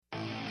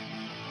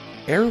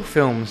Arrow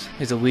Films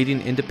is a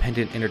leading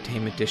independent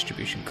entertainment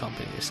distribution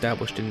company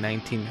established in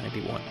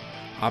 1991.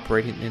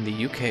 Operating in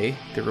the UK,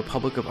 the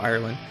Republic of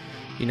Ireland,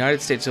 United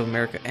States of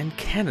America, and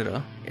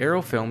Canada,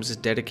 Arrow Films is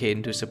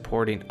dedicated to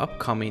supporting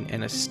upcoming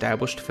and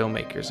established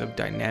filmmakers of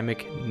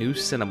dynamic new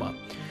cinema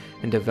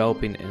and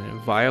developing an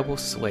inviolable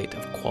slate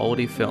of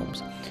quality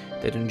films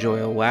that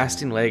enjoy a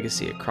lasting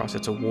legacy across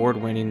its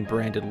award-winning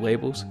branded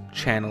labels,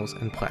 channels,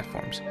 and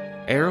platforms.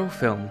 Arrow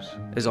Films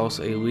is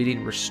also a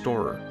leading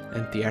restorer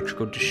and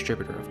theatrical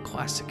distributor of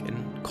classic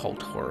and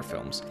cult horror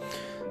films,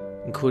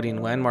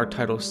 including landmark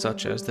titles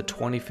such as the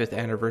 25th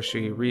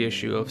anniversary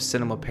reissue of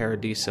Cinema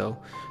Paradiso,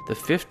 the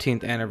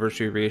 15th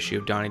anniversary reissue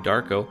of Donnie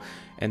Darko,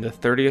 and the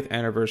 30th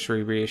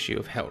anniversary reissue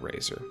of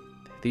Hellraiser.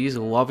 These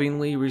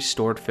lovingly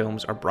restored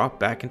films are brought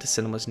back into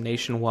cinemas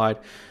nationwide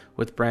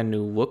with brand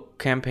new look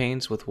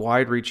campaigns with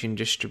wide-reaching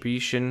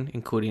distribution,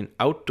 including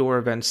outdoor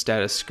event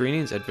status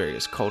screenings at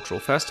various cultural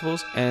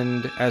festivals,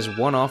 and as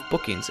one-off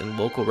bookings in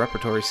local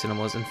repertory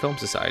cinemas and film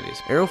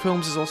societies. Arrow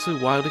Films is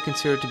also widely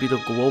considered to be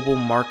the global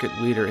market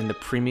leader in the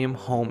premium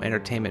home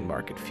entertainment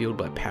market, fueled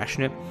by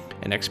passionate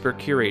and expert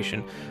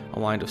curation,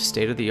 aligned with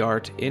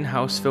state-of-the-art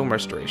in-house film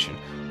restoration,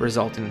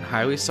 resulting in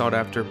highly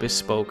sought-after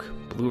bespoke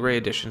Blu-ray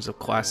editions of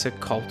classic,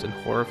 cult, and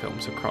horror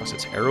films across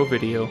its Arrow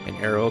Video and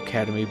Arrow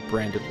Academy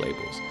branded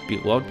labels.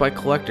 Beloved by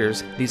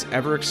collectors, these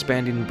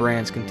ever-expanding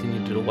brands continue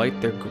to delight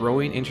their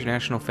growing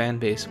international fan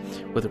base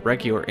with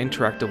regular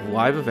interactive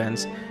live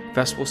events,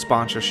 festival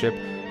sponsorship,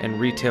 and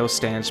retail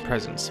stands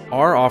presence.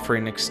 Our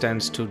offering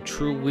extends to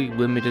truly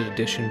limited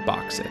edition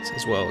box sets,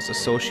 as well as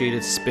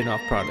associated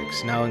spin-off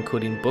products, now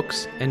including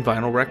books and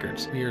vinyl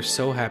records. We are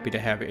so happy to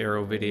have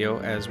Arrow Video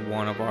as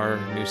one of our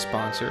new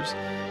sponsors.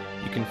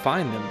 You can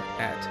find them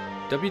at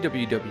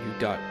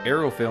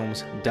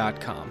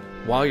www.arrowfilms.com.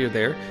 While you're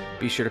there,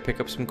 be sure to pick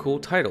up some cool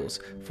titles.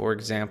 For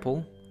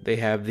example, they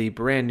have the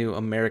brand new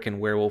American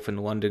Werewolf in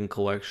London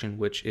collection,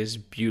 which is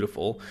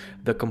beautiful,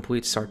 the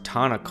complete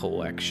Sartana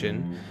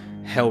collection,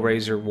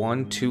 Hellraiser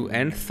 1, 2,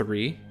 and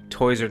 3,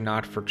 Toys Are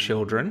Not for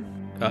Children,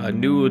 a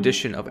new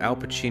edition of Al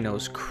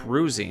Pacino's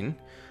Cruising,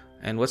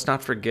 and let's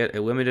not forget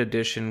a limited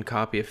edition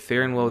copy of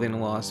Fear and Loathing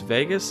in Las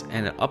Vegas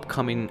and an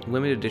upcoming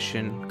limited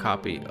edition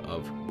copy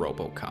of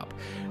RoboCop.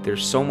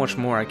 There's so much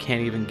more, I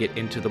can't even get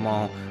into them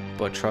all,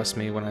 but trust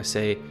me when I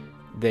say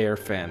they're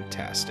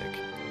fantastic,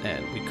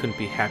 and we couldn't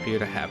be happier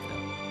to have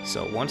them.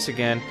 So once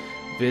again,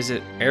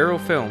 visit Arrow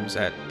Films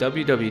at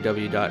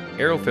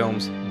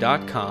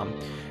www.arrowfilms.com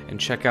and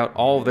check out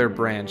all of their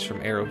brands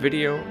from Arrow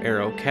Video,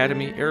 Arrow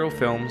Academy, Arrow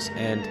Films,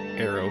 and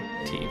Arrow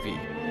TV.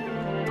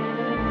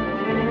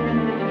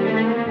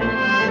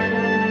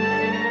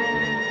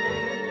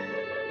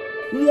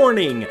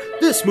 Warning!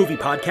 This movie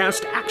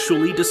podcast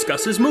actually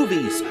discusses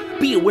movies.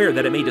 Be aware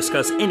that it may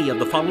discuss any of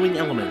the following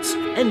elements: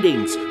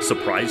 endings,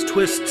 surprise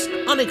twists,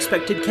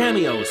 unexpected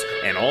cameos,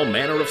 and all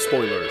manner of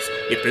spoilers.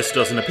 If this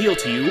doesn't appeal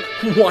to you,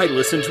 why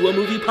listen to a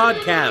movie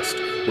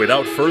podcast?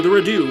 Without further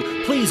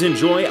ado, please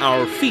enjoy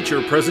our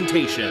feature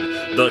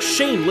presentation, The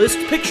Shameless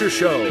Picture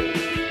Show.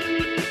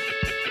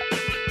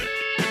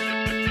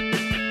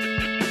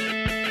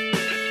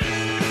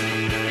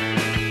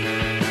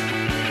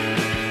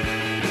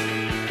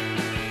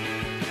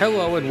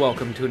 Hello and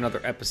welcome to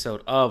another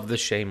episode of The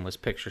Shameless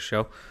Picture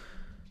Show.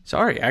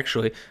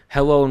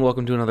 Hello and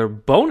welcome to another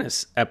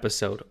bonus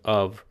episode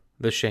of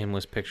The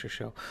Shameless Picture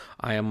Show.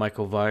 I am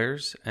Michael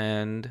Vyers,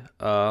 and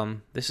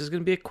this is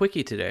going to be a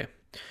quickie today.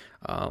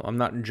 I'm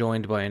not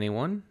joined by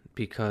anyone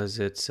because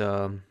it's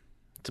a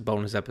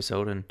bonus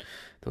episode, and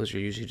those are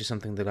usually just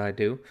something that I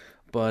do.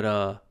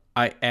 But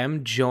I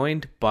am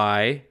joined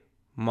by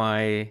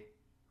my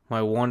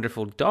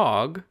wonderful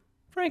dog,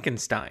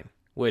 Frankenstein,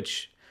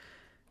 which,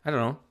 I don't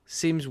know,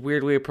 seems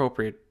weirdly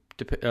appropriate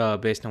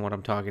based on what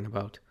I'm talking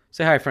about.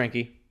 Say hi,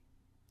 Frankie.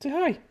 Say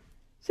hi.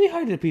 Say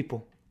hi to the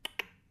people.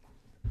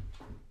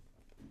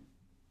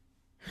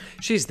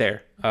 She's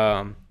there.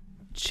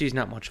 She's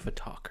not much of a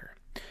talker.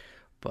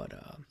 But,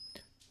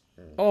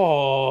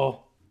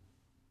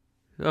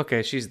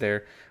 okay, she's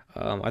there.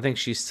 I think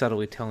she's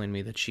subtly telling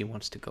me that she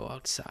wants to go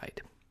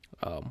outside,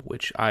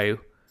 which I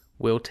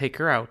will take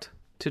her out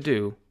to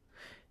do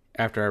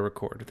after I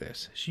record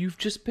this. You've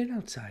just been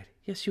outside.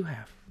 Yes, you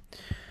have.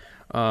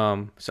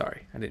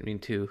 Sorry, I didn't mean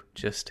to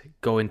just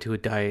go into a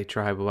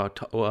diatribe about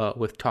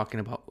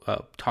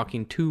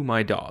talking to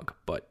my dog,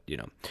 but you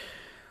know,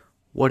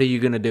 what are you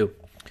gonna do?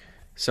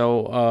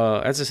 So,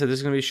 as I said, this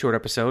is gonna be a short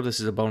episode. This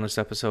is a bonus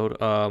episode.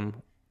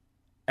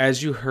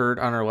 As you heard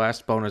on our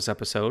last bonus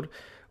episode,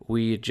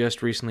 we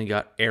just recently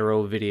got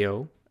Arrow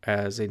Video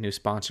as a new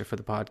sponsor for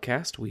the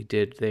podcast. We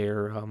did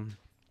their,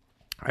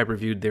 I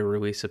reviewed their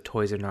release of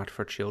Toys Are Not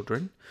for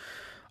Children.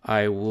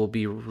 I will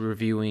be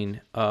reviewing,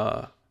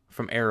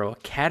 from Arrow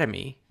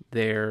Academy,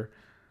 their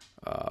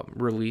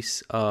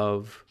release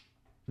of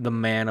The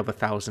Man of a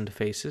Thousand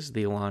Faces,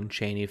 the Lon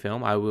Chaney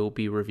film. I will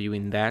be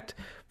reviewing that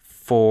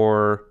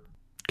for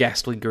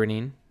Ghastly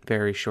Grinning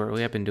very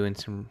shortly. I've been doing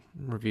some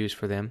reviews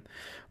for them.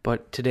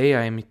 But today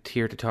I am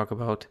here to talk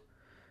about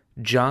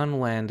John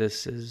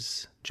Landis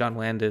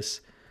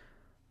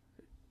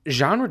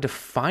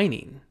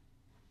genre-defining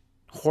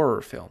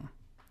horror film,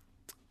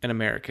 An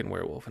American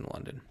Werewolf in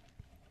London.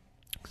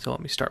 So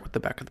let me start with the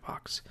back of the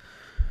box.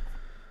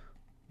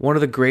 One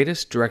of the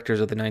greatest directors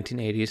of the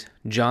 1980s,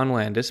 John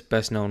Landis,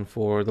 best known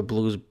for the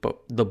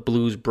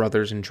Blues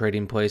Brothers in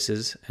Trading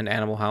Places and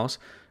Animal House,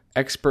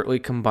 expertly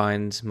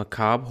combines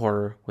macabre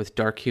horror with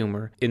dark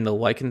humor in the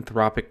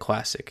lycanthropic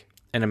classic,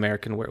 An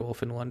American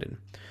Werewolf in London.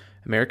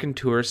 American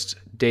tourists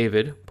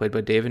David, played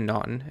by David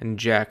Naughton, and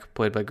Jack,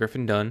 played by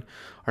Griffin Dunne,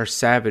 are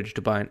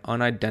savaged by an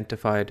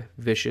unidentified,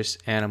 vicious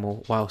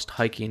animal whilst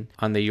hiking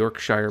on the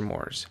Yorkshire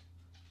moors.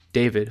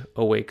 David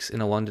awakes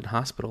in a London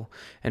hospital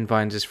and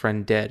finds his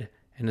friend dead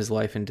and his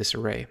life in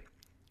disarray.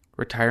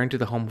 Retiring to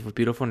the home of a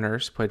beautiful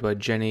nurse, played by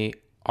Jenny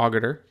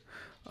Agutter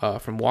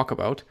from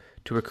Walkabout,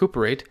 to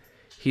recuperate,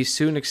 he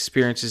soon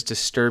experiences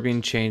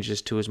disturbing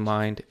changes to his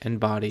mind and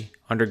body,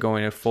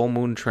 undergoing a full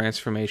moon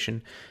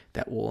transformation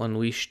that will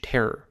unleash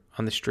terror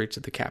on the streets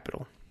of the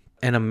capital.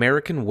 An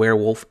American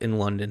Werewolf in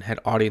London had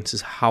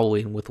audiences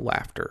howling with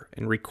laughter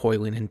and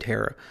recoiling in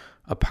terror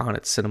upon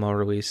its cinema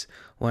release.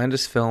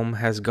 Landis' film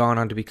has gone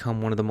on to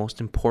become one of the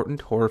most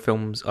important horror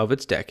films of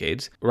its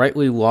decades,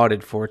 rightly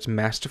lauded for its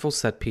masterful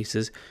set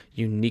pieces,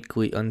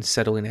 uniquely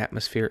unsettling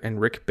atmosphere, and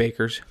Rick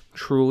Baker's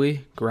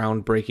truly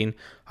groundbreaking,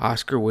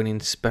 Oscar-winning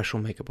special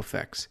makeup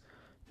effects.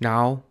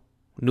 Now,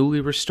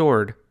 newly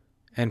restored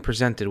and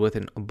presented with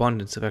an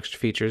abundance of extra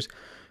features,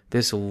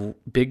 this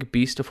big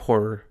beast of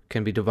horror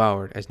can be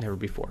devoured as never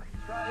before.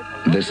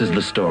 This is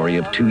the story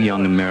of two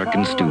young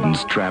American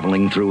students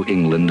traveling through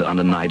England on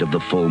a night of the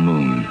full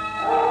moon.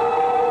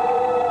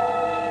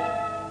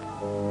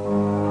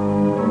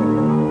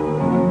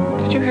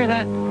 Did you hear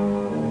that?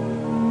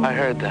 I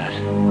heard that.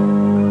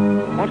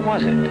 What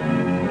was it?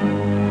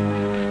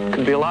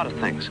 Could be a lot of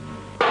things.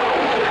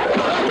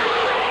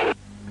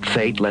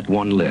 Fate let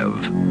one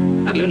live.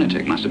 That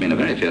lunatic must have been a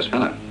very fierce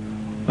fellow.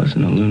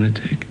 Wasn't a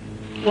lunatic.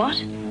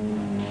 What?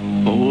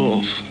 A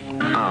wolf.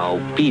 Oh,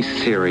 be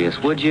serious,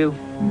 would you?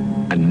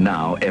 And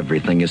now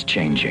everything is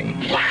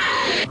changing.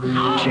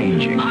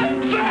 Changing.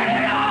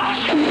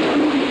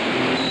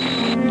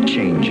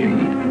 Changing.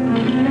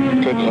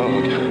 Good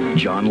Lord.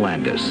 John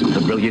Landis,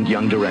 the brilliant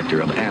young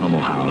director of Animal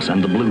House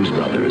and the Blues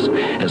Brothers,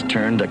 has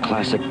turned a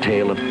classic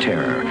tale of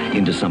terror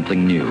into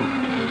something new.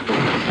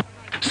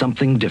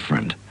 Something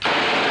different.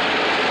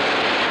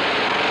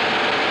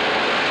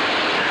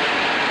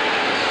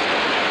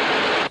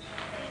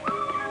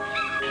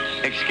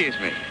 Excuse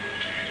me.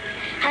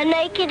 A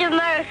naked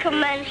American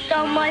man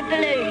stole my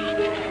balloon.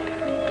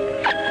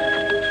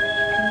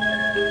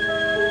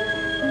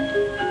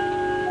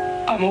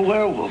 I'm a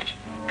werewolf.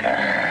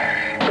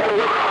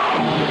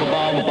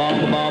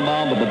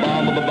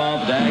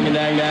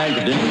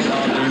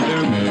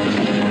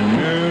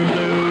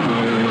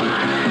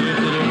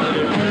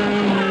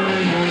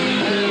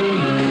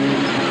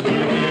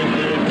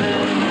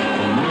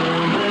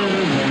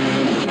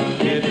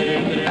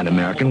 An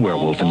American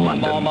Werewolf in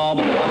London.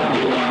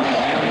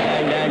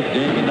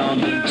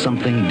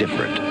 Something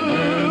different.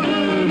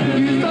 An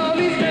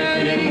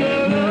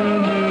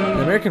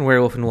American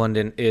Werewolf in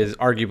London is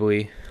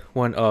arguably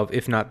one of,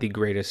 if not the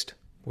greatest,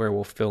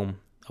 werewolf film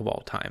of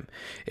all time.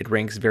 It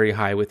ranks very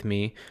high with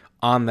me.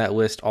 On that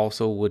list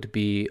also would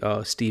be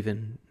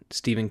Stephen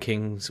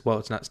King's, well,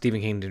 it's not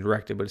Stephen King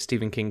directed, but it's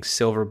Stephen King's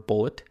Silver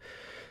Bullet,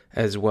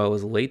 as well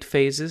as Late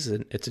Phases.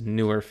 It's a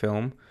newer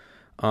film.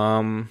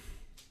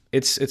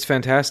 It's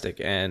fantastic,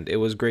 and it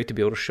was great to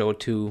be able to show it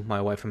to my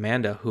wife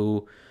Amanda,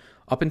 who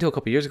up until a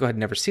couple years ago had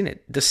never seen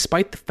it,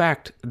 despite the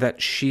fact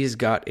that she's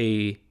got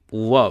an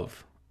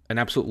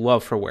absolute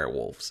love for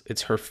werewolves.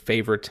 It's her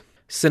favorite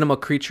cinema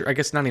creature. I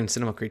guess not even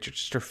cinema creature,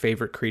 just her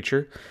favorite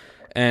creature.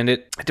 And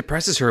it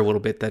depresses her a little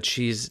bit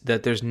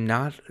that there's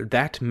not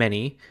that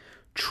many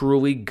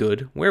truly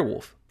good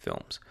werewolf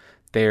films.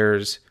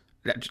 There's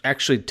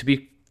actually, to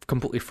be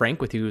completely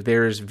frank with you,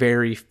 there's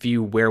very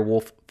few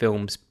werewolf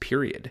films,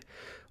 period.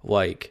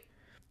 Like,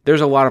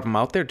 there's a lot of them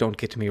out there, don't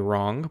get me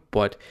wrong,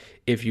 but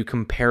if you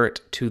compare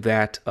it to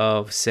that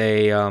of,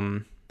 say,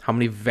 how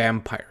many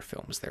vampire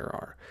films there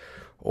are,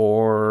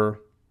 or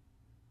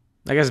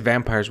I guess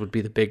vampires would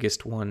be the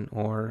biggest one,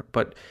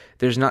 but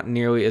there's not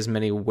nearly as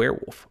many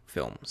werewolf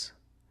films,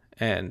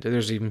 and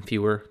there's even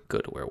fewer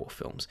good werewolf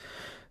films.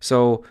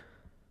 So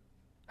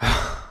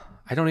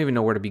I don't even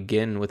know where to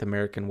begin with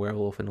American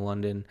Werewolf in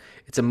London.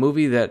 It's a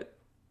movie that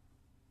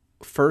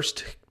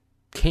first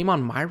came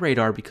on my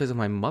radar because of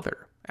my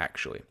mother,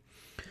 actually.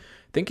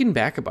 Thinking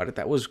back about it,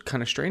 that was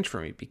kind of strange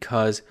for me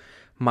because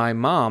my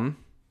mom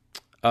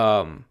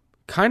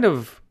kind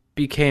of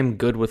became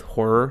good with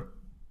horror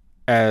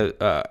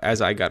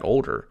as I got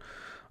older,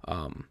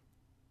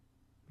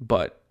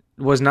 but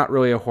was not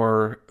really a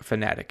horror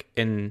fanatic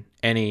in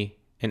any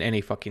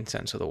fucking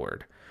sense of the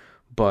word.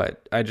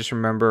 But I just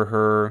remember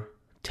her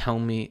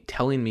telling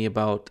me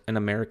about An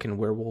American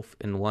Werewolf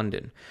in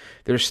London.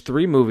 There's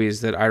 3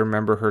 movies that I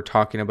remember her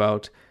talking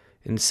about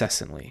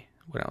incessantly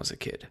when I was a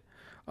kid.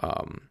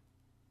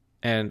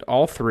 And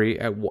all 3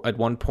 at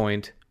one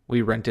point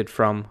we rented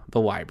from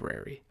the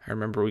library. I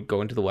remember we'd go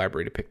into the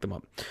library to pick them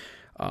up.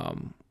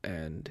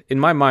 And in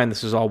my mind,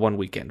 this was all one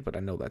weekend, but I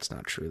know that's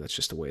not true. That's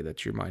just the way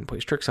that your mind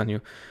plays tricks on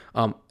you.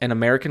 An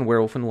American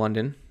Werewolf in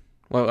London.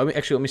 Well, let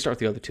me start with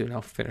the other two, and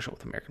I'll finish up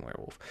with American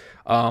Werewolf.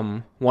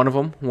 One of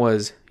them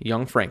was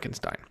Young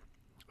Frankenstein,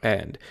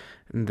 and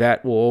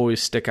that will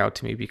always stick out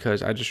to me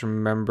because I just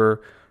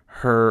remember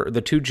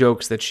the two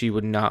jokes that she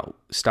would not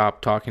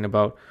stop talking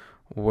about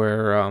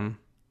were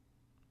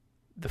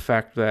the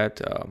fact that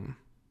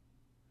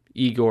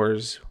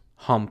Igor's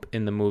hump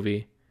in the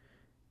movie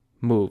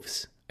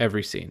moves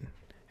every scene,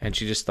 and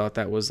she just thought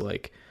that was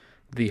like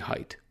the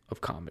height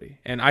of comedy.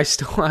 And I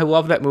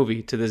love that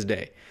movie to this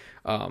day.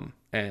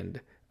 And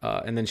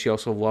then she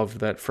also loved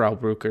that Frau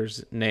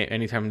Brucker's name.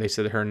 Anytime they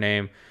said her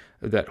name,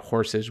 that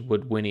horses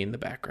would whinny in the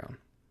background.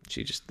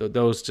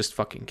 Those just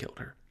fucking killed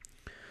her.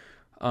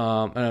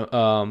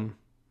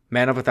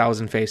 Man of a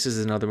Thousand Faces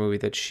is another movie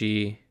that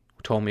she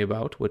told me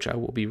about, which I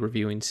will be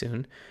reviewing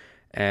soon.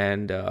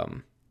 And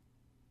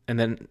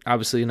then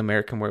obviously An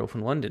American Werewolf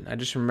in London. I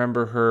just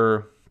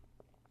remember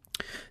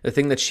the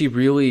thing that she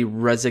really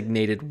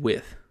resonated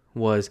with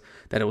was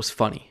that it was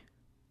funny.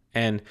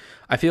 And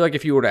I feel like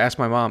if you were to ask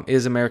my mom,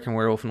 is American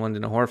Werewolf in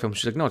London a horror film?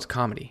 She's like, no, it's a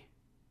comedy.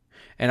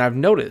 And I've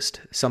noticed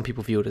some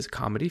people view it as a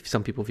comedy,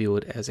 some people view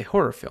it as a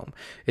horror film.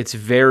 It's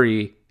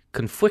very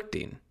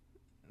conflicting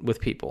with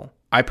people.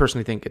 I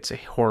personally think it's a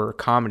horror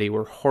comedy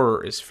where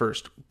horror is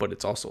first, but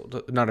it's also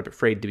not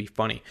afraid to be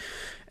funny.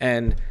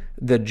 And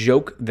the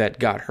joke that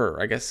got her,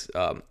 I guess,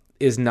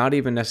 is not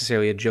even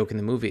necessarily a joke in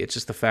the movie. It's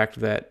just the fact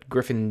that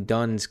Griffin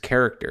Dunn's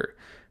character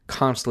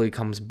constantly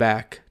comes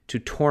back to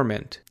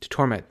torment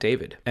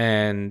David.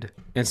 And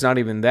it's not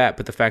even that,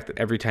 but the fact that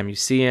every time you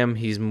see him,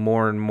 he's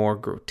more and more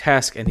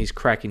grotesque and he's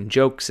cracking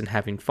jokes and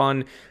having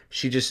fun.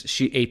 She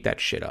ate that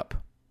shit up.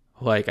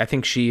 Like, I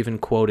think she even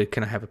quoted,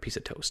 "Can I have a piece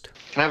of toast?"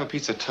 Can I have a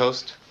piece of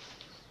toast?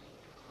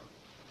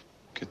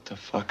 Get the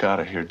fuck out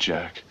of here,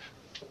 Jack.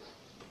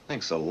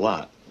 Thanks a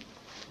lot.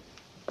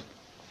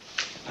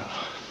 No,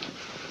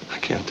 I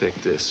can't take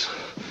this.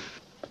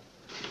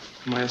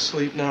 Am I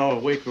asleep now,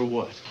 awake, or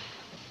what?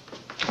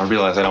 I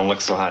realize I don't look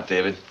so hot,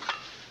 David.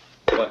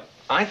 But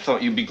I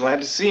thought you'd be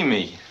glad to see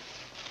me.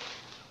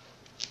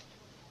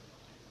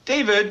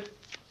 David,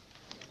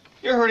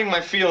 you're hurting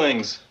my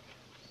feelings.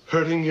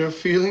 Hurting your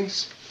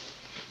feelings?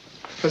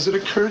 Has it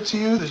occurred to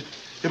you that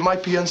it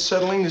might be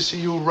unsettling to see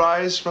you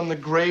rise from the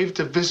grave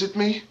to visit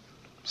me?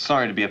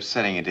 Sorry to be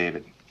upsetting you,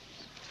 David,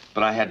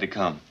 but I had to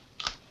come.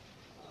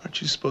 Aren't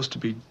you supposed to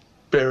be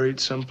buried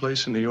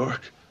someplace in New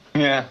York?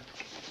 Yeah.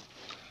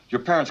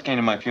 Your parents came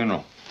to my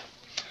funeral.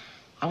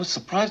 I was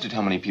surprised at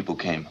how many people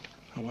came.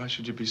 Now, why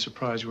should you be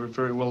surprised? You were a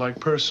very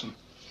well-liked person.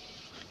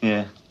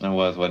 Yeah, I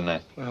was, wasn't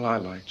I? Well, I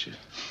liked you.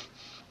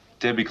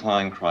 Debbie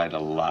Klein cried a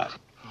lot.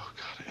 Oh,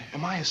 God.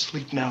 Am I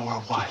asleep now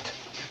or what?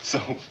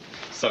 So,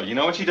 you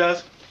know what she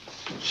does?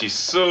 She's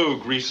so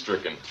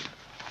grief-stricken.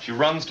 She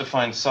runs to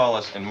find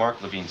solace in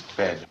Mark Levine's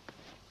bed.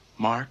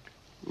 Mark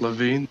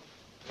Levine?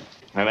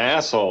 An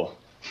asshole.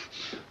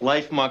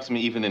 Life mocks me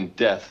even in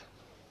death.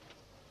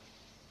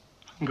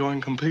 I'm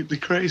going completely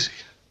crazy.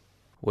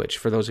 Which,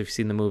 for those of you who've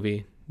seen the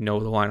movie, know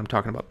the line I'm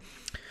talking about.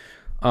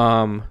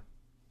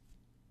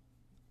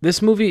 This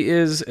movie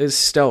is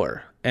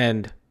stellar,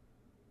 and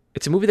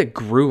it's a movie that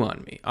grew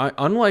on me.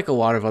 Unlike a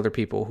lot of other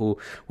people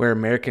where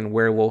American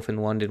Werewolf in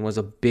London was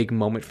a big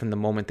moment from the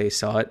moment they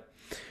saw it.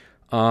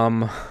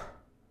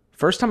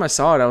 First time I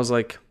saw it, I was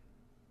like,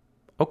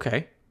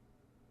 okay.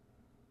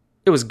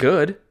 It was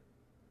good.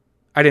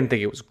 I didn't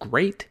think it was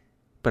great,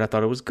 but I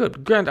thought it was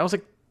good. Granted, I was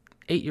like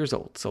 8 years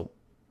old, so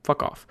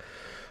fuck off.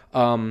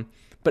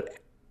 But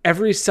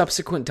every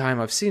subsequent time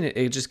I've seen it,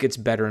 it just gets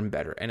better and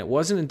better. And it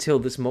wasn't until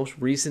this most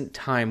recent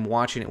time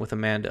watching it with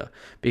Amanda,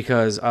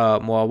 because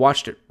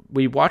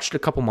we watched it a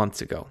couple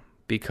months ago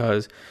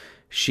because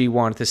she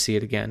wanted to see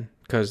it again.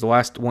 Because the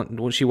last one,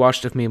 when she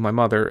watched it with me and my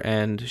mother,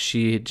 and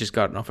she had just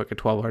gotten off like a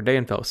 12-hour day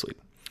and fell asleep.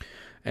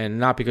 And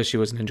not because she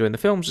wasn't enjoying the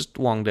film, just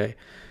a long day.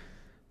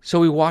 So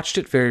we watched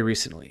it very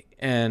recently,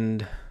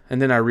 and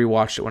then I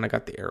rewatched it when I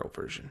got the Arrow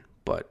version.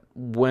 But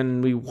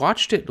when we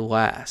watched it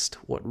last,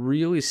 what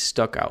really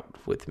stuck out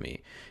with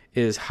me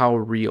is how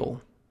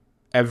real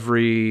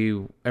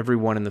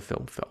everyone in the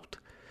film felt.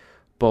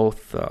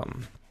 Both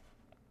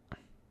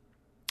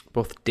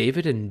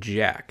David and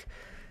Jack,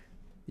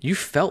 you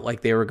felt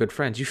like they were good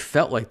friends. You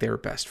felt like they were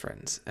best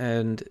friends.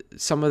 And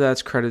some of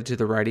that's credited to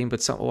the writing,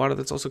 but a lot of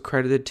that's also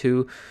credited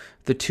to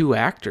the two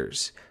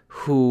actors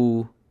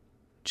who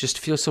just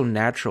feel so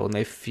natural, and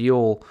they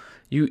feel...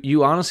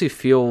 You honestly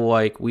feel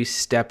like we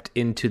stepped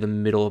into the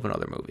middle of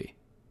another movie.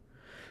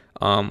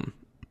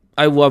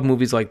 I love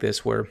movies like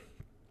this where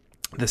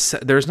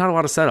there's not a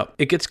lot of setup.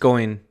 It gets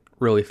going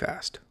really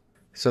fast.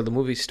 So the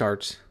movie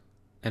starts,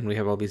 and we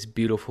have all these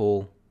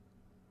beautiful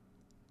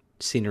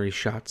scenery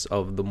shots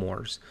of the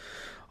moors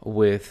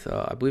with,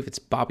 I believe it's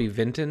Bobby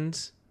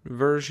Vinton's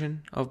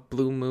version of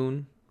Blue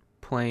Moon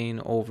playing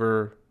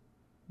over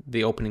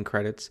the opening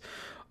credits.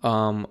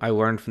 I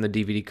learned from the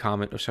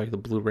the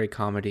Blu-ray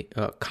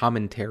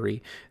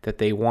commentary that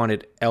they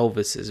wanted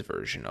Elvis's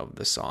version of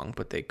the song,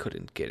 but they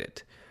couldn't get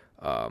it.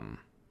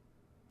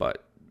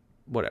 But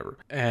whatever.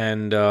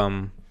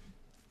 And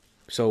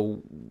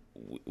so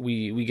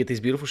we get these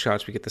beautiful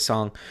shots, we get the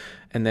song,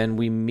 and then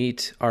we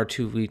meet our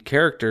two lead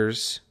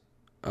characters,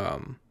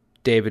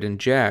 David and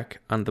Jack,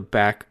 on the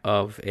back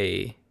of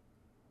a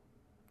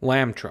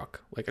lamb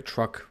truck, like a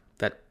truck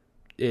that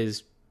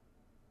is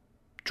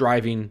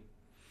driving.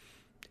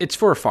 It's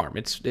for a farm.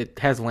 It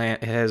has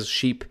land. It has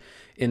sheep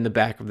in the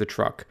back of the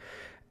truck,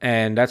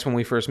 and that's when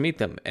we first meet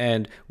them.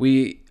 And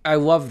I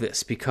love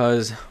this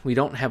because we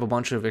don't have a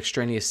bunch of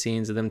extraneous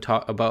scenes of them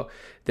talk about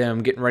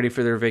them getting ready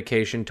for their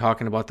vacation,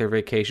 talking about their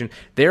vacation.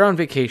 They're on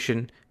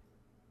vacation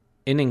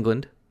in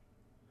England.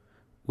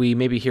 We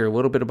maybe hear a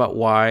little bit about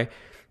why.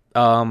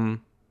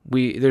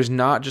 There's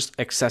not just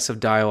excessive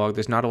dialogue.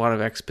 There's not a lot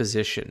of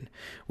exposition.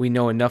 We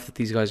know enough that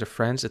these guys are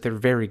friends, that they're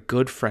very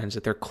good friends,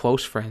 that they're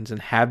close friends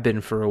and have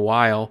been for a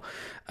while.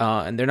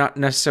 And they're not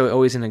necessarily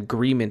always in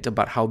agreement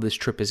about how this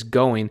trip is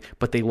going,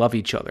 but they love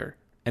each other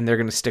and they're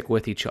going to stick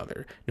with each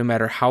other no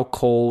matter how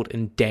cold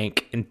and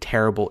dank and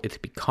terrible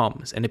it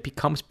becomes. And it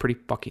becomes pretty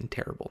fucking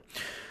terrible.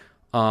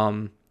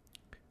 And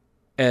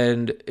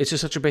it's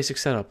just such a basic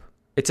setup.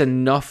 It's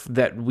enough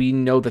that we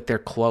know that they're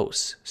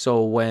close.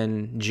 So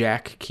when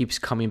Jack keeps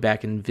coming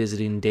back and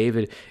visiting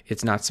David,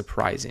 it's not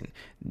surprising.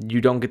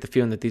 You don't get the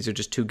feeling that these are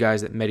just two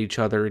guys that met each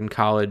other in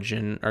college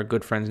and are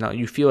good friends now.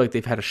 You feel like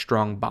they've had a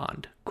strong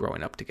bond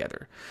growing up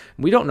together.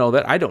 We don't know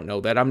that. I don't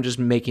know that. I'm just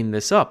making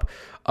this up.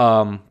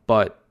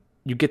 But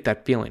you get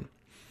that feeling.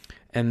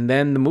 And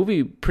then the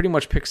movie pretty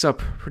much picks up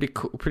pretty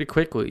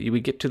quickly.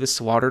 We get to the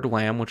Slaughtered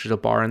Lamb, which is a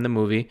bar in the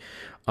movie.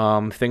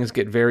 Things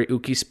get very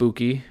ooky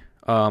spooky.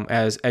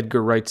 As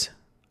Edgar Wright's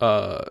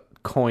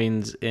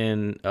coins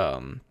in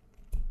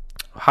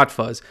Hot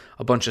Fuzz,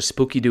 a bunch of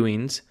spooky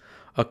doings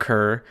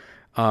occur.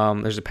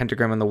 There's a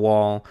pentagram on the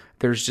wall.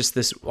 There's just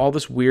all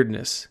this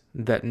weirdness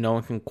that no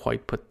one can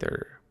quite put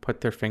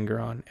their finger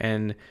on,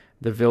 and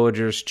the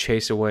villagers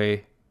chase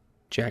away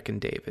Jack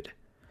and David,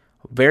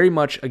 very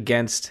much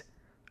against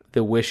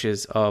the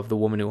wishes of the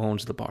woman who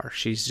owns the bar.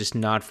 She's just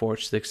not for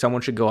it. She's like,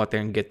 someone should go out there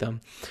and get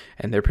them.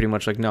 And they're pretty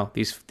much like, no,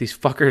 these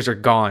fuckers are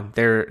gone.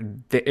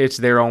 It's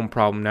their own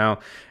problem now.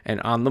 And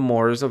on the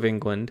moors of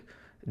England,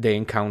 they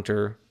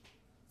encounter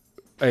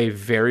a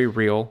very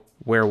real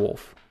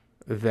werewolf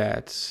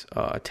that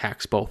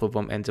attacks both of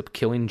them, ends up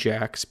killing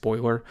Jack,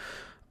 spoiler,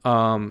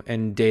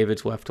 and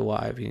David's left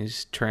alive.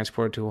 He's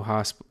transported to a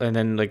hospital. And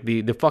then like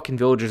the fucking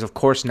villagers, of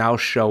course, now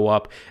show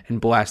up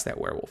and blast that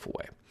werewolf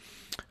away.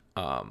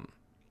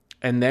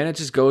 And then it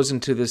just goes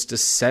into this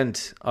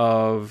descent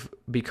of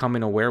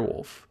becoming a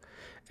werewolf.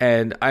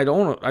 And I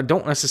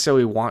don't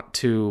necessarily want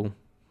to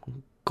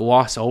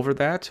gloss over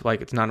that,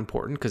 like it's not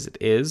important, because it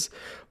is.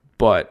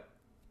 But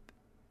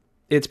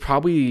it's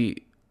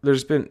probably,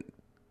 this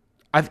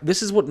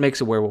is what makes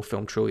a werewolf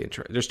film truly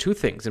interesting. There's two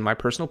things, in my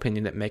personal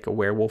opinion, that make a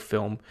werewolf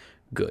film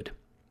good.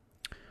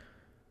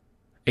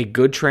 A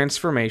good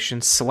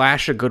transformation /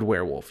 a good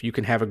werewolf. You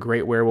can have a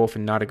great werewolf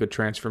and not a good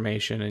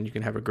transformation, and you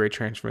can have a great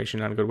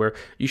transformation and not a good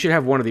werewolf. You should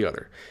have one or the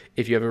other.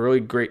 If you have a really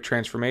great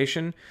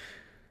transformation,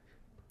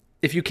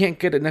 if you can't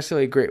get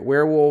necessarily a great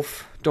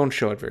werewolf, don't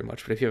show it very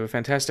much. But if you have a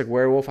fantastic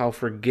werewolf, I'll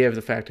forgive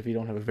the fact if you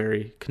don't have a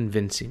very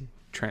convincing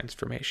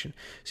transformation.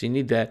 So you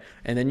need that,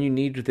 and then you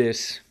need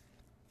this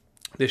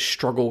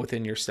struggle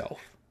within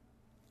yourself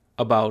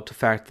about the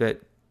fact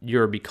that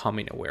you're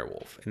becoming a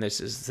werewolf, and this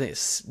is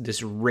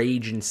this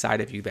rage inside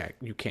of you that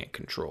you can't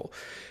control,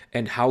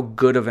 and how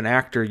good of an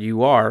actor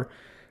you are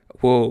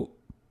will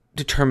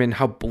determine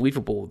how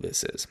believable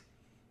this is.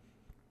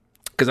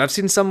 Because I've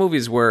seen some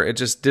movies where it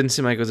just didn't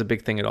seem like it was a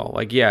big thing at all.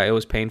 Like, yeah, it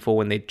was painful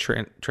when they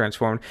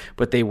transformed,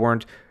 but they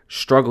weren't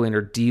struggling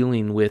or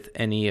dealing with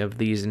any of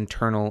these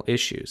internal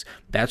issues.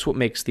 That's what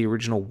makes the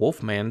original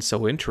Wolfman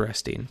so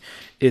interesting.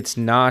 It's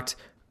not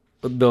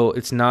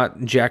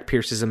Jack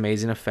Pierce's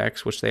amazing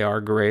effects, which they are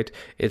great.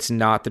 It's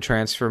not the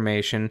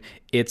transformation.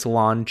 It's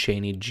Lon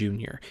Chaney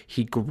Jr.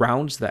 He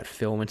grounds that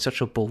film in such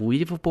a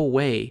believable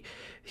way.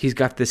 He's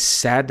got this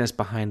sadness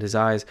behind his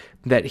eyes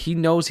that he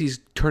knows he's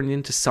turning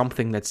into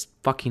something that's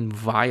fucking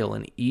vile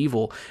and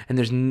evil, and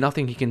there's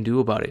nothing he can do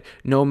about it.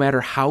 No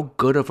matter how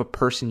good of a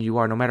person you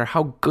are, no matter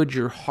how good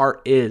your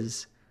heart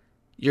is,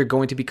 you're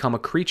going to become a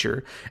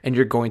creature, and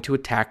you're going to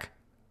attack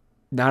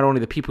not only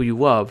the people you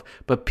love,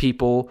 but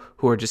people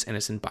who are just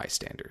innocent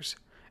bystanders.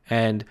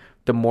 And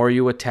the more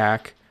you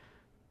attack,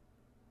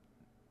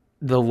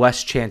 the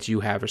less chance you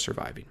have of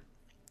surviving.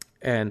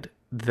 And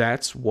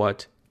that's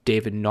what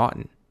David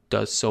Naughton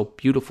does so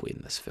beautifully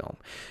in this film.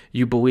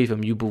 You believe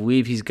him. You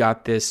believe he's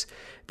got this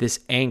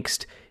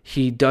angst.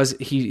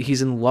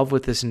 He's in love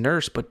with this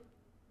nurse, but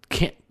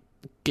can't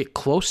get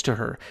close to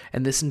her.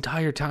 And this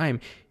entire time,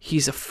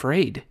 he's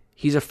afraid.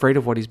 He's afraid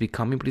of what he's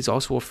becoming, but he's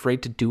also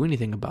afraid to do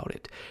anything about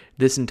it.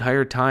 This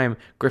entire time,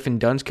 Griffin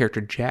Dunn's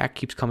character, Jack,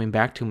 keeps coming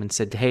back to him and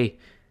said, hey,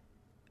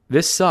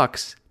 this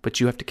sucks,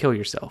 but you have to kill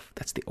yourself.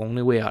 That's the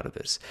only way out of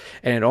this.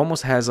 And it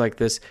almost has like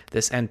this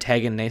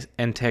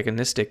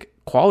antagonistic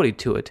quality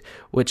to it,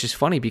 which is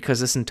funny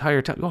because this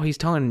entire time, he's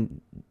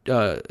telling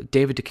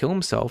David to kill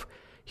himself.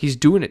 He's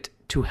doing it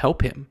to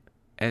help him.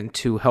 and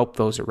to help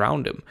those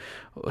around him.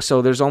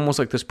 So there's almost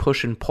like this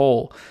push and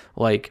pull,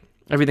 like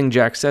everything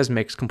Jack says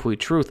makes complete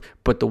truth,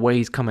 but the way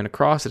he's coming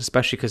across it,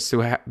 especially because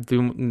through the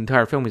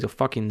entire film he's a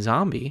fucking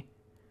zombie,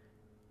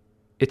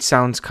 it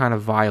sounds kind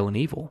of vile and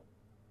evil.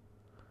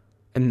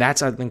 And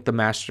that's, I think, the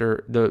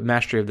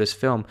mastery of this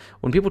film.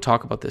 When people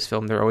talk about this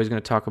film, they're always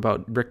going to talk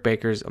about Rick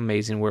Baker's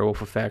amazing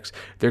werewolf effects.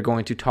 They're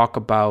going to talk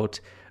about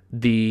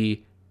the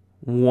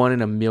 1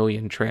 in a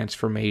million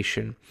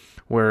transformation,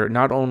 where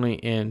not only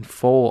in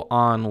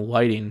full-on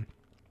lighting,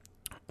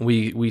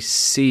 we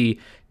see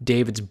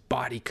David's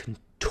body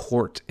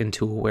contort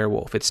into a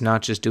werewolf. It's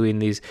not just doing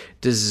these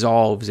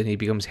dissolves and he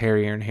becomes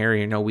hairier and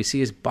hairier. No, we see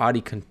his body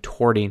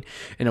contorting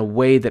in a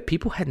way that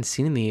people hadn't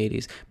seen in the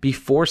 80s.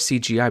 Before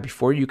CGI,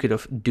 before you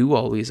could do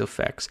all these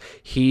effects,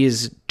 he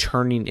is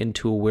turning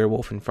into a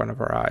werewolf in front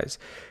of our eyes.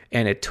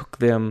 And it took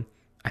them,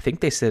 I think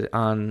they said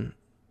on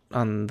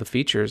the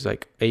features,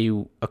 like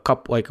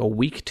a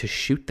week to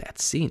shoot that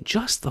scene,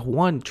 just the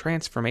one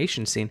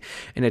transformation scene.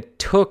 And it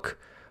took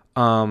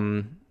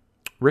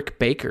Rick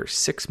Baker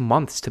 6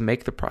 months to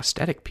make the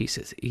prosthetic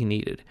pieces he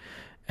needed.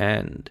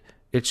 And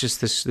it's just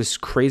this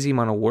crazy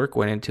amount of work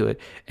went into it,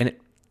 and it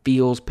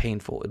feels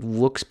painful. It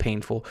looks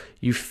painful.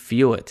 You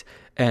feel it.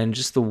 And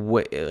just the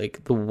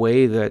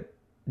way that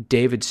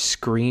David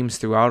screams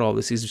throughout all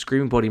this, he's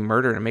screaming bloody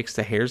murder, and it makes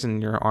the hairs in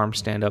your arm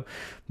stand up.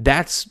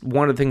 That's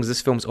one of the things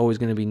this film's always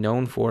going to be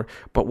known for.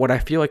 But what I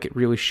feel like it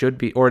really should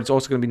be, or it's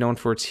also going to be known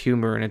for its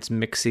humor and its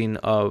mixing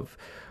of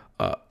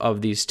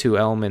these two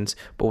elements.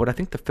 But what I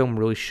think the film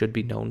really should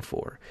be known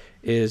for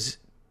is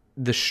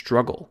the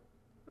struggle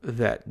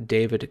that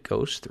David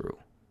goes through.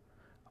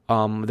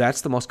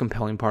 That's the most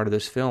compelling part of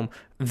this film.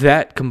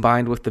 That,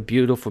 combined with the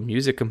beautiful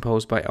music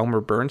composed by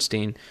Elmer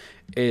Bernstein,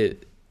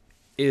 it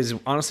is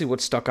honestly what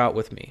stuck out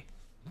with me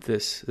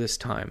this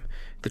time.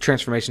 The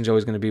transformation is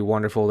always going to be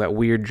wonderful. That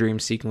weird dream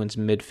sequence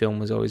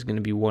mid-film is always going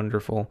to be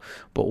wonderful.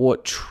 But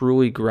what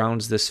truly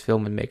grounds this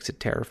film and makes it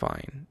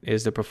terrifying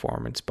is the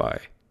performance by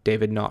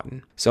David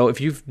Naughton. So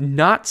if you've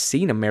not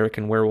seen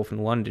American Werewolf in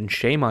London,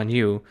 shame on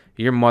you.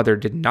 Your mother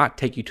did not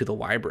take you to the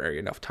library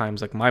enough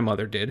times like my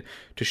mother did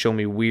to show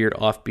me weird,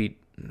 offbeat,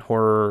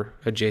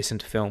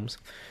 horror-adjacent films.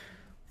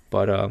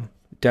 But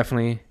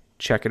definitely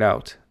check it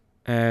out.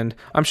 And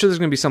I'm sure there's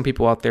going to be some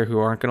people out there who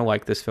aren't going to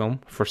like this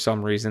film for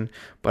some reason,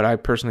 but I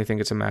personally think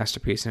it's a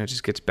masterpiece, and it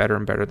just gets better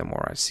and better the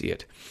more I see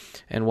it.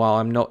 And while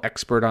I'm no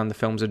expert on the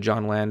films of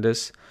John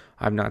Landis,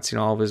 I've not seen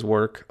all of his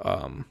work,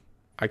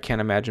 I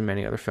can't imagine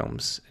many other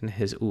films in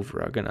his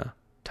oeuvre are going to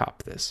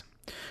top this.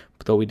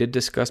 But though we did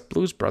discuss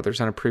Blues Brothers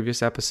on a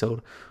previous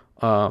episode,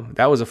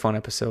 that was a fun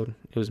episode.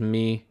 It was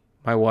me,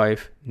 my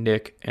wife,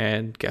 Nick,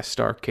 and guest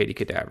star Katie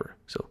Cadaver.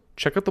 So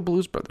check out the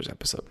Blues Brothers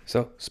episode.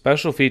 So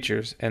special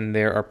features, and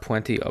there are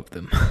plenty of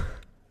them.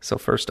 So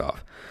first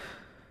off,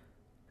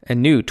 a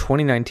new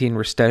 2019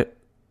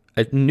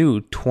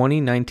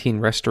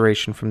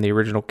 restoration from the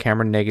original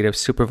camera negative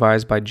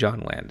supervised by John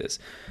Landis.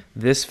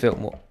 This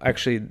film will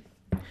actually...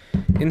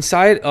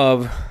 Inside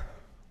of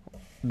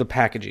the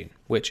packaging,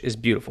 which is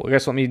beautiful. I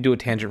guess let me do a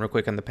tangent real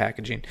quick on the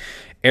packaging.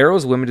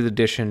 Arrow's limited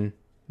edition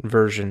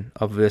version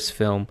of this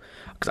film,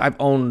 because I've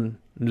owned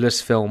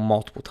this film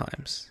multiple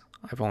times.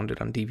 I've owned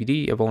it on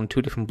DVD. I've owned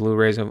 2 different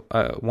Blu-rays,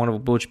 one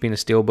of which being a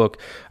steelbook.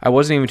 I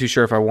wasn't even too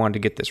sure if I wanted to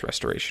get this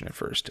restoration at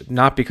first.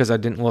 Not because I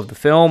didn't love the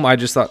film. I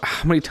just thought,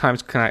 how many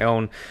times can I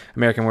own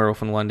American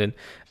Werewolf in London?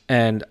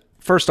 And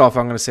first off,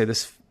 I'm going to say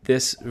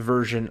this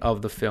version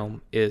of the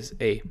film is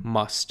a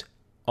must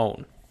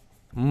own.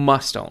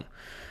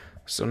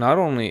 So not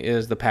only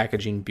is the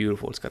packaging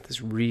beautiful, it's got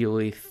this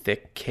really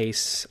thick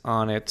case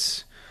on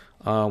it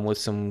with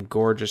some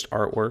gorgeous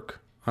artwork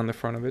on the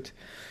front of it.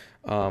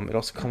 It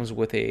also comes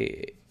with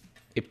a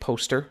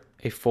poster,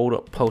 a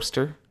fold-up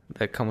poster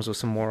that comes with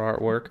some more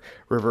artwork,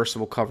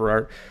 reversible cover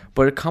art,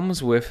 but it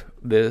comes with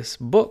this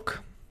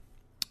book.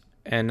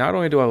 And not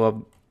only do I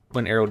love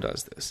when Arrow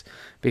does this,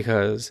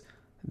 because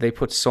they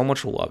put so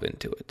much love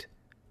into it.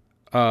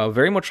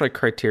 Very much like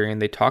Criterion,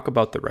 they talk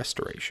about the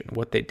restoration,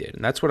 what they did,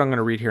 and that's what I'm going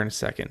to read here in a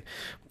second.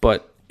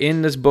 But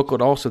in this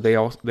booklet also,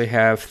 they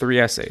have 3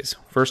 essays.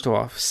 First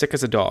off, Sick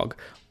as a Dog,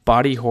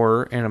 Body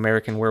Horror and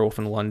American Werewolf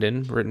in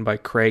London, written by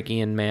Craig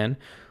Ian Mann.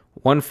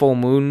 One Full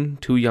Moon,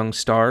 Two Young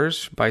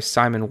Stars by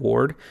Simon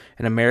Ward,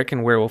 and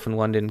American Werewolf in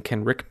London,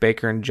 Can Rick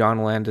Baker and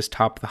John Landis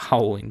Top the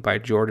Halloween by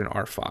Jordan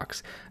R.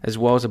 Fox, as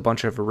well as a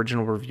bunch of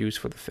original reviews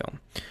for the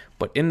film.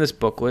 But in this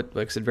booklet,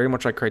 like I said, very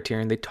much like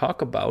Criterion, they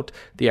talk about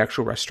the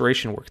actual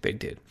restoration work they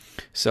did.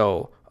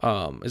 So,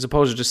 as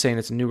opposed to just saying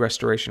it's a new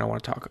restoration, I'm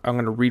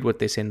going to read what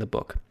they say in the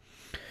book.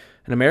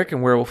 An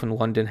American Werewolf in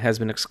London has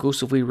been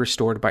exclusively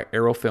restored by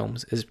Arrow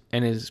Films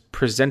and is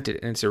presented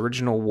in its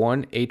original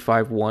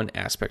 1:851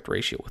 aspect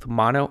ratio with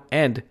mono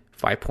and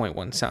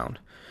 5.1 sound.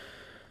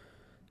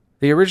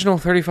 The original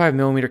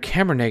 35mm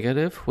camera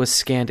negative was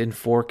scanned in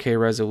 4K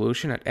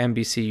resolution at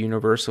NBC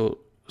Universal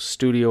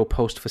Studio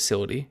Post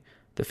facility.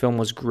 The film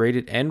was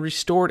graded and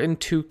restored in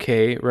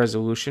 2K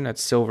resolution at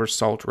Silver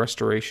Salt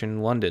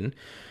Restoration, London.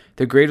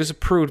 The grade was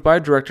approved by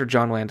director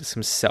John Landis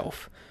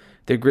himself.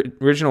 The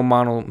original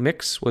mono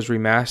mix was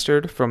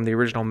remastered from the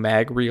original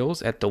mag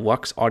reels at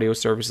Deluxe Audio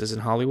Services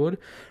in Hollywood.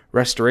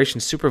 Restoration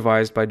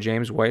supervised by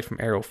James White from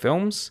Arrow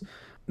Films.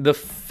 The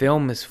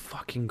film is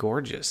fucking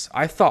gorgeous.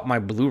 I thought my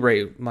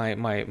Blu-ray,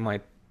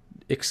 my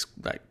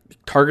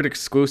Target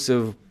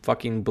exclusive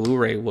fucking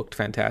Blu-ray looked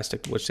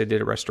fantastic, which they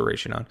did a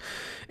restoration on.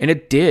 And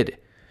it did.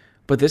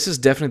 But this is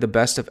definitely the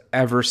best I've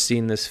ever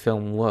seen this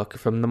film look.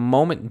 From the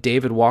moment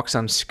David walks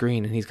on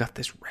screen and he's got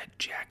this red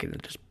jacket and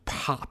it just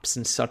pops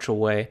in such a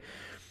way.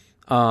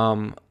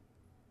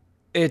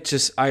 It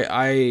just,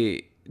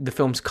 the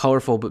film's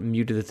colorful but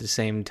muted at the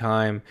same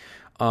time.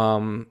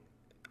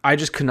 I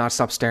just could not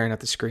stop staring at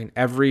the screen.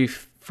 Every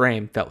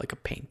frame felt like a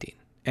painting.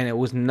 And it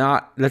was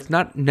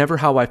never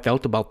how I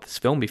felt about this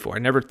film before. I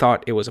never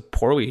thought it was a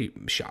poorly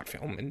shot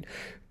film in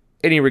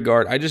any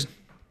regard. I just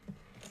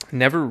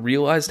never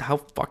realized how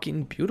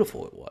fucking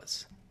beautiful it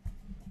was.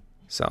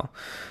 So,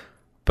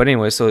 but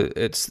anyway, so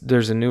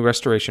there's a new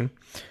restoration.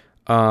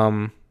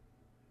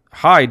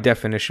 High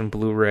definition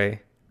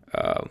Blu-ray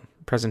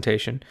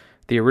presentation.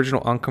 The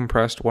original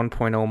uncompressed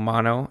 1.0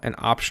 mono and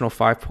optional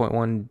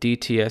 5.1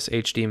 DTS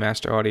HD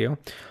master audio.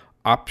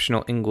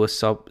 Optional English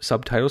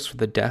subtitles for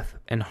the deaf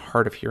and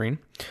hard of hearing.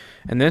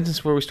 And then this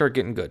is where we start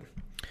getting good.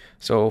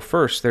 So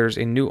first, there's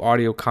a new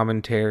audio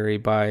commentary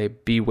by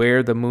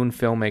Beware the Moon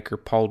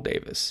filmmaker Paul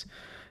Davis.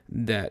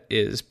 That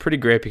is pretty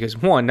great because,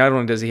 one, not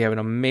only does he have an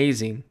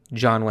amazing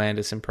John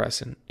Landis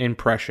impression,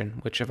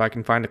 which if I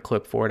can find a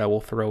clip for it, I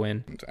will throw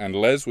in. And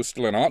Les was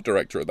still an art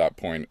director at that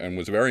point and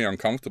was very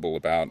uncomfortable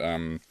about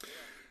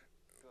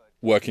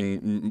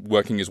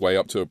working his way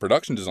up to a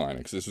production designer,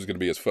 because this was going to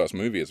be his first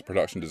movie as a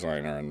production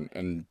designer,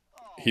 and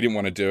he didn't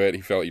want to do it.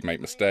 He felt he'd make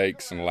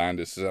mistakes, and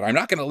Landis said, "I'm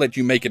not going to let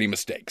you make any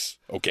mistakes,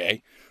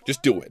 okay?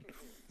 Just do it."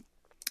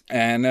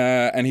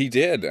 And he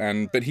did,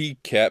 but he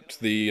kept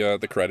the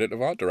credit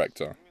of art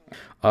director.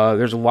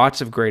 There's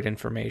lots of great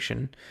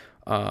information,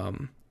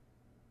 and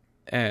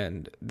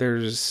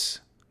there's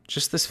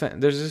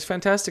this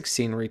fantastic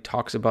scene where he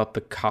talks about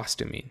the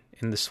costuming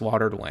in The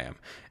Slaughtered Lamb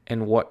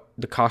and what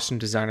the costume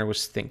designer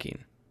was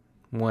thinking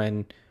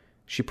when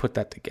she put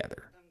that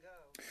together.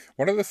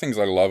 One of the things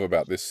I love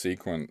about this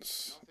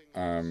sequence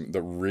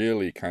that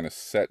really kind of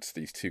sets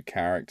these two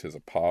characters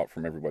apart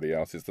from everybody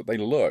else is that they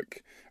look,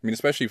 I mean,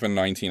 especially for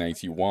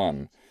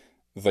 1981,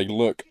 they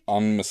look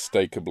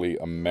unmistakably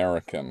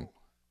American,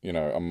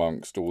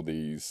 amongst all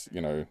these,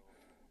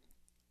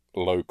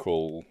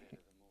 local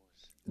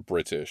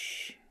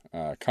British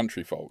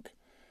country folk.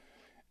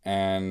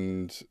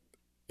 And,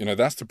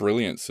 that's the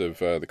brilliance of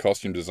the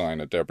costume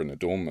designer, Deborah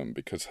Nadoolman,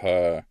 because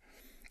her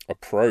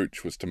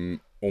approach was to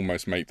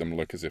almost make them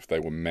look as if they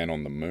were men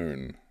on the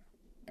moon.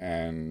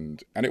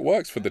 And it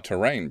works for the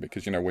terrain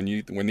because,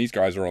 when these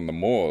guys are on the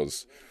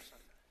moors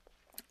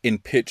in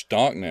pitch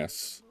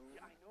darkness,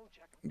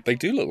 they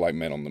do look like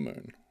men on the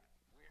moon.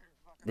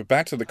 But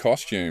back to the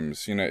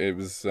costumes, it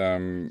was,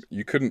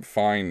 you couldn't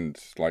find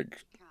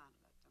like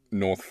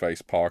North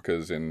Face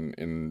Parkers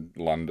in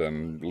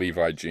London,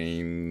 Levi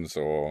jeans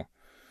or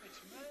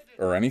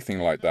anything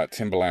like that,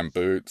 Timberland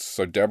boots.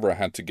 So Deborah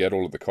had to get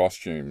all of the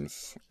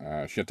costumes.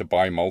 She had to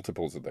buy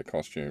multiples of their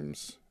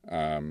costumes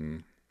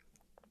in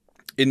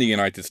the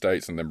United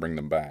States and then bring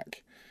them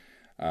back.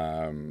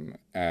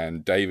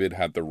 And David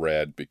had the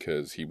red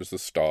because he was the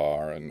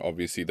star, and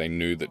obviously they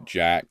knew that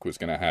Jack was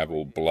going to have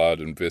all blood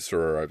and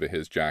viscera over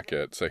his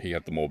jacket, so he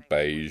had the more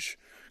beige,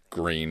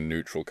 green,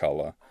 neutral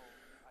color.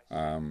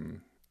 But,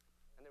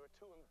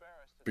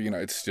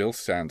 it still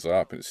stands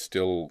up, it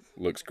still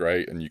looks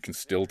great, and you can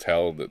still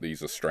tell that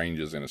these are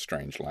strangers in a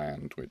strange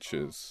land, which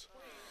is,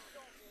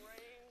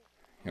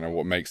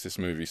 what makes this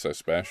movie so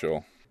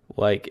special.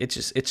 Like,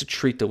 it's a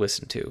treat to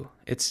listen to.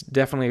 It's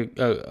definitely,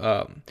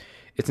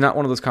 it's not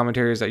one of those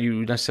commentaries that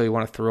you necessarily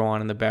want to throw on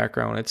in the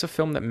background. It's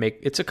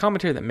a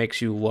commentary that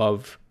makes you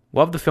love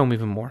the film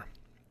even more.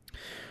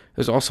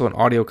 There's also an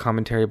audio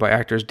commentary by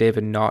actors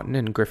David Naughton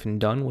and Griffin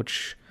Dunn,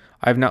 which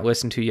I have not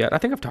listened to yet. I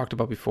think I've talked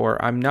about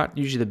before. I'm not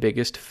usually the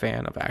biggest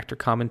fan of actor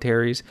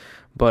commentaries,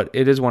 but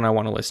it is one I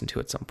want to listen to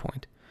at some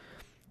point.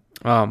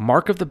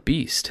 Mark of the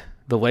Beast,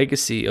 The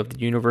Legacy of the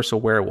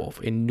Universal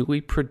Werewolf, a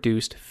newly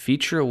produced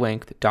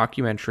feature-length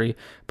documentary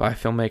by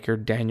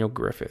filmmaker Daniel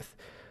Griffith.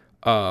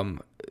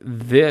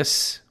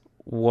 This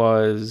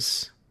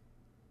was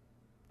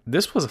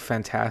a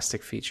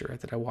fantastic feature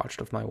that I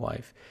watched with my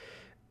wife.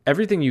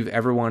 Everything you've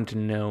ever wanted to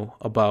know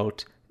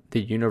about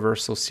the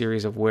Universal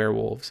series of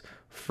werewolves,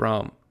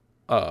 from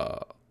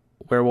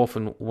Werewolf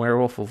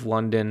of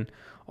London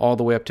all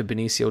the way up to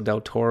Benicio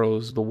del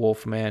Toro's The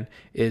Wolf Man,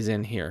 is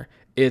in here.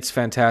 It's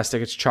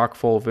fantastic. It's chock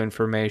full of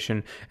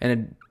information, and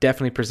it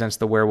definitely presents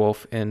the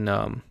werewolf in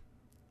an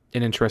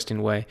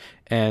interesting way,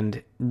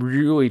 and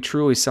really,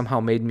 truly somehow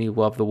made me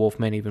love the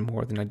Wolfman even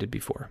more than I did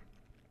before.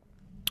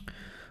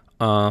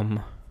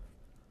 I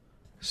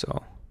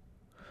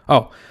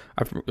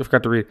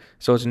forgot to read.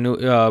 So it's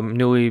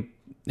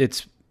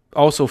it's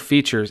also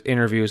features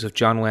interviews of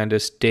John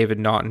Landis, David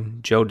Naughton,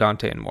 Joe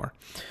Dante, and more.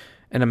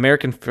 an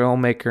American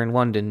filmmaker in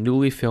London,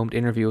 newly filmed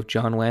interview with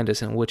John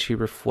Landis in which he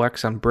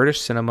reflects on British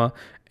cinema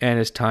and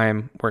his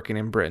time working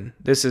in Britain.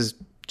 This is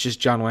just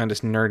John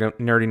Landis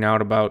nerding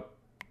out about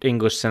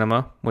English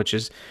cinema, which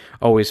is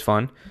always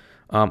fun.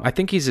 I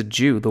Think He's a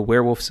Jew, The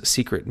Werewolf's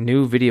Secret,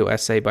 new video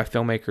essay by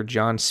filmmaker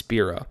John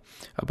Spira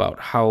about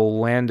how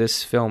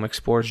Landis' film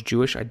explores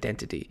Jewish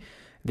identity.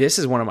 This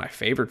is one of my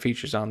favorite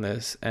features on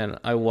this, and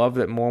I love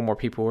that more and more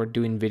people are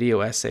doing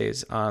video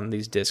essays on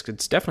these discs.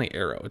 It's definitely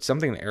Arrow. It's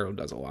something that Arrow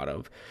does a lot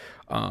of.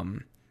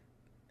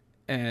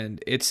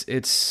 And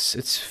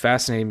it's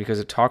fascinating because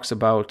it talks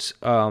about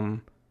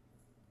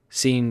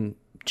seeing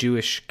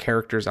Jewish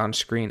characters on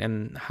screen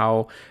and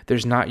how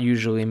there's not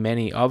usually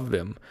many of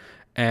them.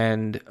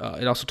 And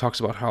it also talks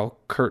about how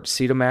Kurt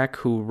Siedemack,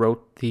 who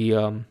wrote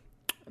the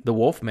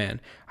Wolfman,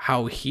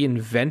 how he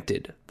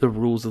invented the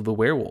rules of the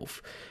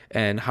werewolf,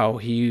 and how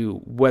he,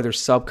 whether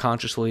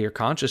subconsciously or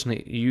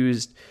consciously,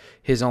 used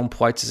his own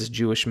plights as a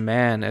Jewish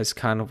man as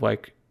kind of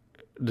like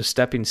the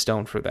stepping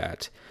stone for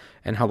that,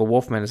 and how the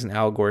Wolfman is an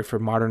allegory for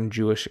modern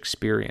Jewish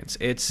experience.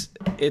 It's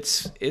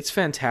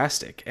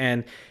fantastic,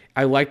 and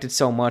I liked it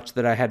so much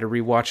that I had to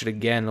rewatch it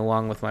again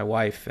along with my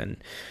wife. And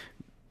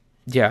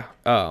yeah,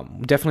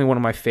 definitely one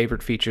of my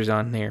favorite features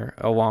on there,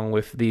 along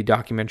with the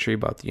documentary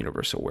about the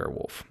Universal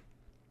Werewolf.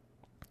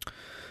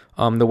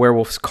 The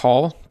Werewolf's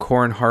Call,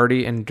 Corin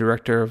Hardy and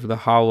director of The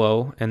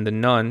Hollow and The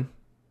Nun.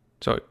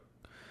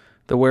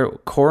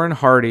 Corin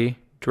Hardy,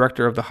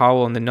 director of The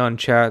Hollow and The Nun,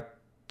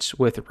 chats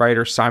with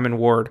writer Simon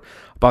Ward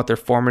about their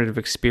formative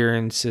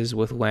experiences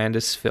with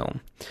Landis' film.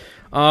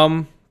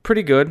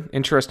 Pretty good,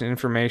 interesting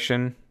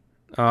information.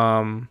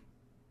 And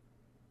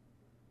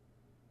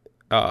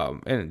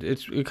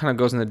it kind of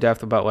goes into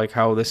depth about like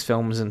how this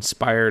film has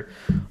inspired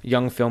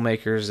young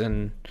filmmakers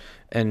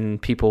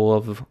and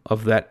people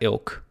of that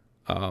ilk.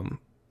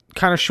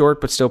 Kind of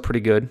short, but still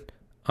pretty good.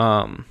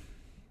 Where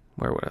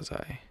was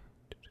I?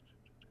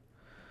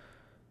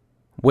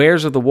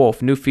 Wares of the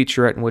Wolf, new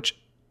featurette in which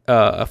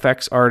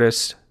effects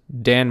artists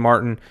Dan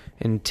Martin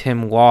and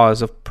Tim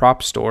Laws of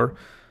Prop Store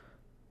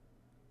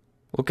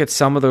look at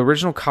some of the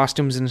original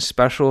costumes and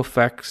special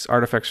effects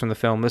artifacts from the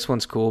film. This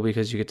one's cool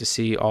because you get to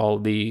see all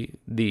the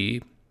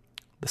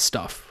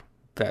stuff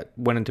that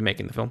went into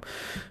making the film.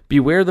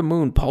 Beware the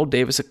Moon, Paul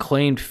Davis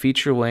acclaimed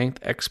feature-length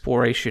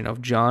exploration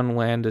of John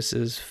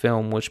Landis'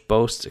 film, which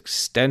boasts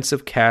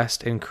extensive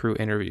cast and crew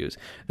interviews.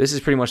 This is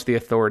pretty much the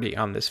authority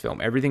on this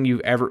film. Everything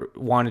you've ever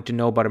wanted to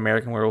know about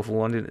American Werewolf in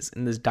London is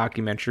in this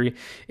documentary.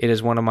 It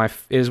is one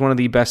of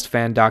the best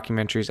fan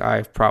documentaries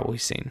I've probably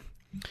seen.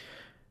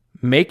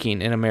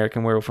 Making an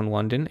American Werewolf in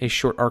London, a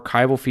short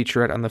archival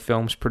featurette on the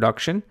film's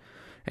production,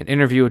 an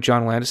interview with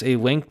John Landis, a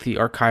lengthy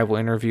archival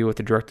interview with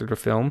the director of the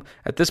film.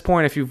 At this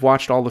point, if you've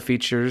watched all the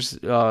features,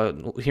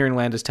 hearing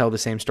Landis tell the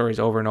same stories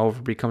over and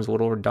over becomes a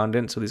little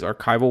redundant. So these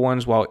archival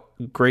ones, while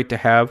great to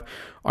have,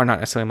 are not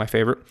necessarily my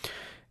favorite.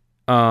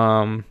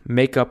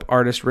 Makeup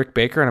artist Rick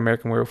Baker on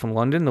American Werewolf in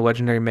London. The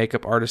legendary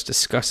makeup artist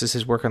discusses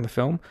his work on the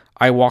film.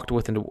 I Walked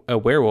with a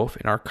Werewolf,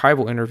 an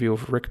archival interview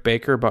with Rick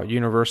Baker about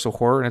Universal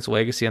Horror and its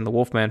legacy on the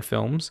Wolfman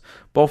films.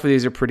 Both of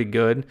these are pretty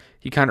good.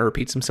 He kind of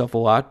repeats himself a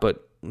lot,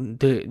 but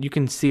you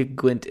can see a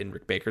glint in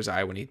Rick Baker's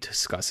eye when he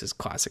discusses his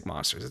classic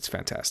monsters. It's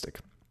fantastic.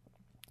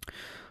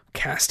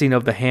 Casting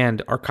of the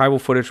Hand, archival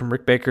footage from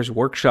Rick Baker's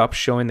workshop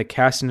showing the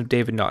casting of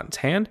David Naughton's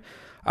hand.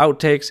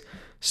 Outtakes,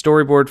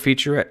 storyboard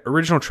featurette,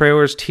 original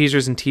trailers,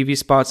 teasers, and TV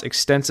spots,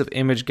 extensive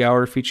image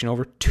gallery featuring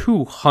over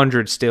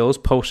 200 stills,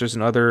 posters,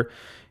 and other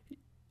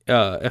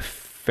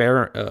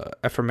ephemera?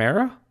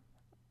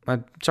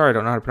 I'm sorry, I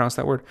don't know how to pronounce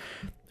that word.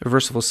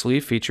 Reversible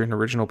sleeve featuring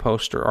original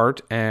poster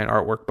art and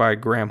artwork by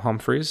Graham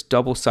Humphreys.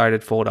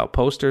 Double-sided fold-out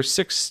posters.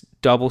 6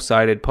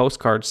 double-sided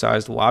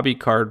postcard-sized lobby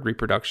card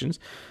reproductions.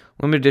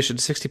 Limited edition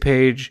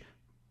 60-page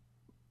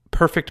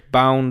perfect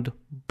bound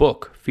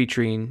book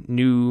featuring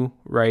new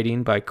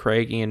writing by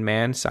Craig Ian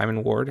Mann,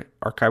 Simon Ward,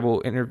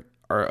 archival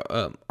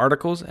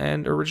articles,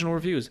 and original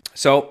reviews.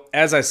 So,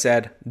 as I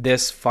said,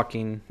 this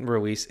fucking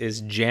release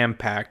is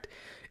jam-packed.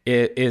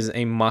 It is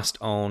a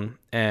must-own,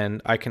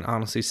 and I can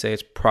honestly say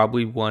it's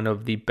probably one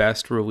of the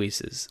best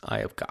releases I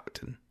have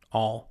gotten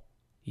all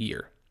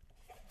year.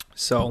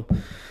 So,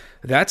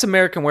 that's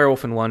American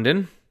Werewolf in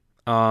London.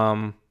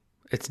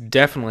 It's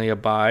definitely a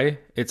buy.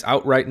 It's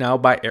out right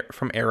now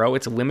from Arrow.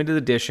 It's a limited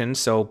edition,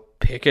 so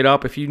pick it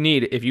up if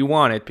you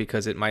want it,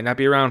 because it might not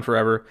be around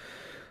forever.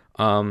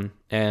 And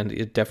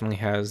it definitely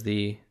has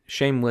the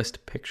Shameless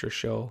Picture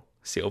Show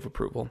seal of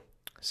approval.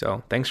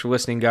 So thanks for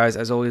listening, guys.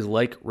 As always,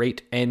 like,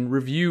 rate, and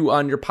review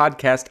on your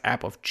podcast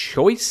app of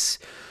choice.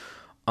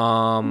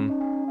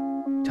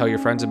 Tell your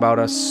friends about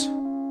us.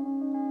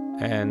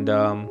 And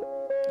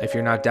if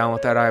you're not down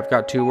with that, I've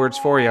got 2 words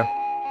for you.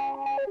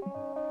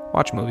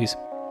 Watch movies.